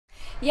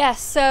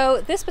Yes,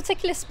 so this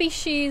particular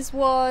species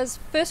was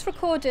first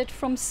recorded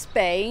from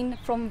Spain,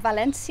 from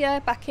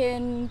Valencia back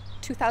in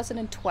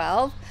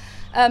 2012,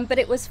 but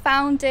it was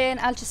found in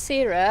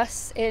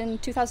Algeciras in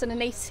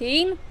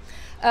 2018,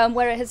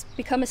 where it has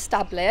become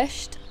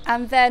established.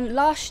 And then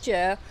last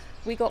year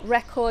we got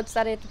records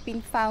that it had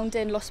been found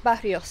in Los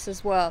Barrios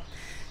as well.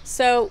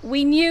 So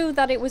we knew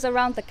that it was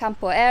around the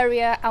Campo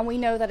area, and we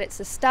know that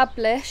it's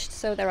established,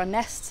 so there are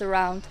nests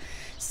around.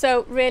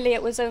 So really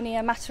it was only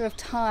a matter of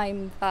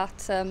time that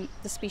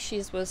the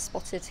species was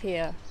spotted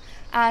here.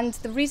 And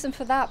the reason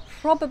for that,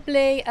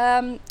 probably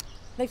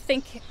they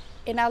think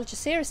in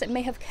Algeciras it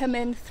may have come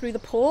in through the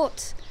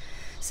port.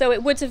 So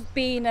it would have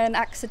been an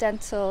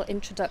accidental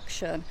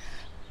introduction.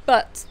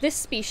 But this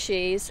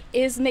species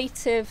is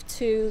native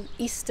to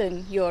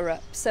Eastern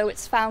Europe, so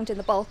it's found in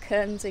the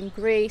Balkans, in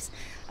Greece,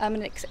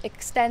 and it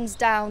extends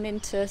down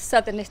into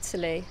southern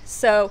Italy.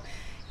 So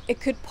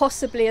it could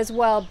possibly as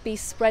well be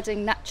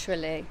spreading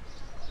naturally.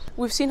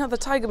 We've seen how the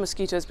tiger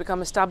mosquito has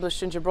become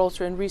established in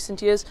Gibraltar in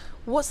recent years.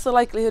 What's the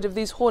likelihood of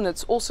these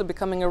hornets also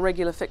becoming a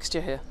regular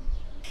fixture here?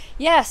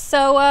 Yeah,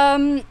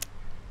 so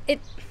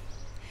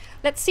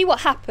let's see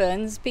what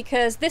happens,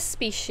 because this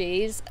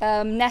species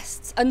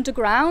nests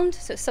underground,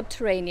 so it's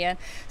subterranean.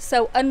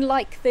 So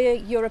unlike the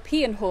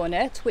European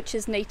hornet, which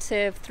is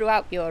native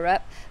throughout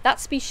Europe, that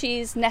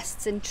species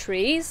nests in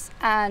trees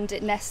and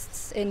it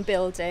nests in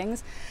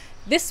buildings.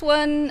 This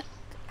one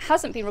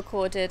hasn't been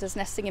recorded as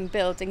nesting in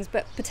buildings,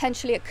 but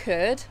potentially it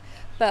could,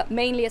 but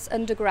mainly it's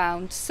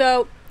underground.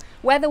 So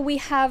whether we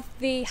have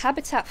the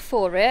habitat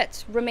for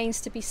it remains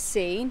to be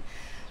seen.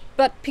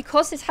 But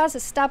because it has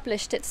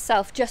established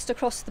itself just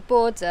across the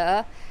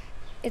border,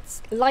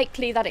 it's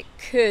likely that it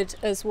could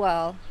as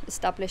well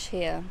establish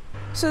here.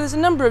 So there's a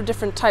number of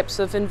different types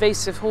of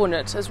invasive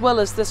hornet, as well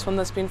as this one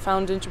that's been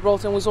found in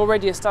Gibraltar and was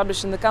already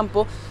established in the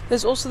Campo.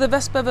 There's also the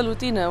Vespa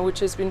velutina, which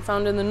has been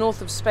found in the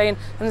north of Spain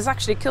and has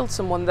actually killed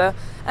someone there.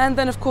 And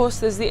then of course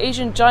there's the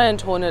Asian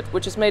giant hornet,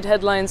 which has made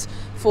headlines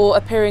for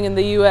appearing in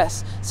the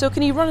US. So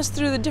can you run us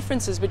through the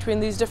differences between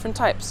these different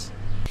types?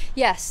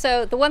 Yes,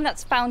 so the one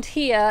that's found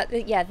here,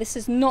 yeah, this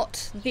is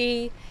not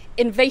the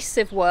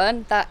invasive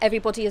one that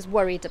everybody is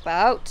worried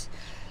about.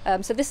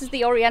 So this is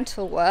the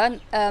Oriental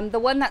one. The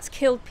one that's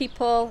killed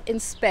people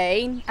in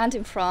Spain and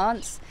in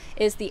France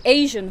is the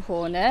Asian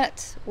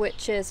hornet,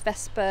 which is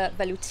Vespa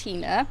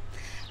velutina.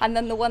 And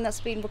then the one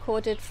that's been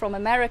recorded from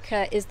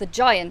America is the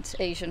giant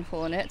Asian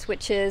hornet,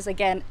 which is,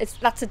 again,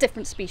 that's a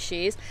different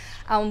species.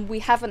 And we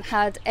haven't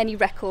had any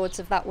records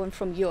of that one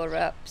from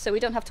Europe, so we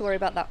don't have to worry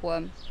about that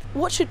one.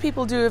 What should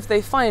people do if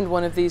they find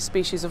one of these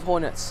species of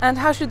hornets? And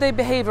how should they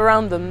behave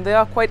around them? They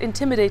are quite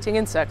intimidating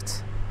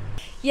insects.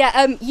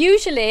 Yeah,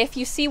 usually if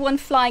you see one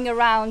flying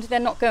around, they're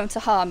not going to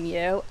harm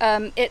you.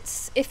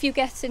 It's if you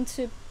get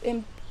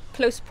in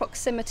close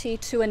proximity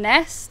to a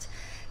nest,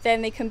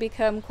 then they can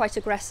become quite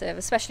aggressive,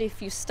 especially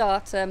if you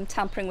start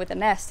tampering with a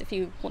nest. If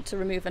you want to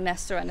remove a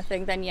nest or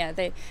anything, then yeah,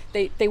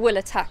 they will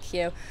attack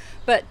you.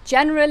 But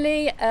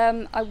generally,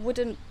 I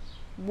wouldn't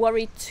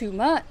worry too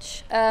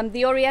much.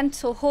 The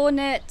Oriental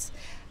hornet,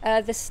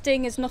 the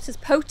sting is not as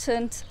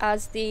potent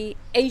as the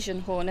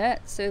Asian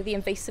hornet, so the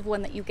invasive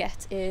one that you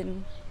get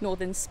in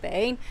northern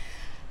Spain.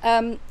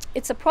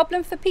 It's a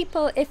problem for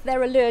people if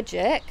they're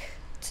allergic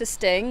to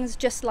stings,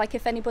 just like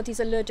if anybody's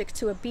allergic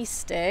to a bee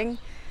sting.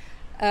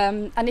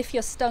 And if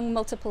you're stung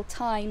multiple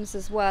times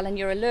as well and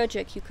you're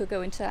allergic, you could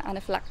go into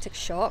anaphylactic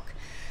shock.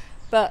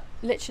 But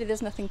literally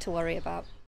there's nothing to worry about.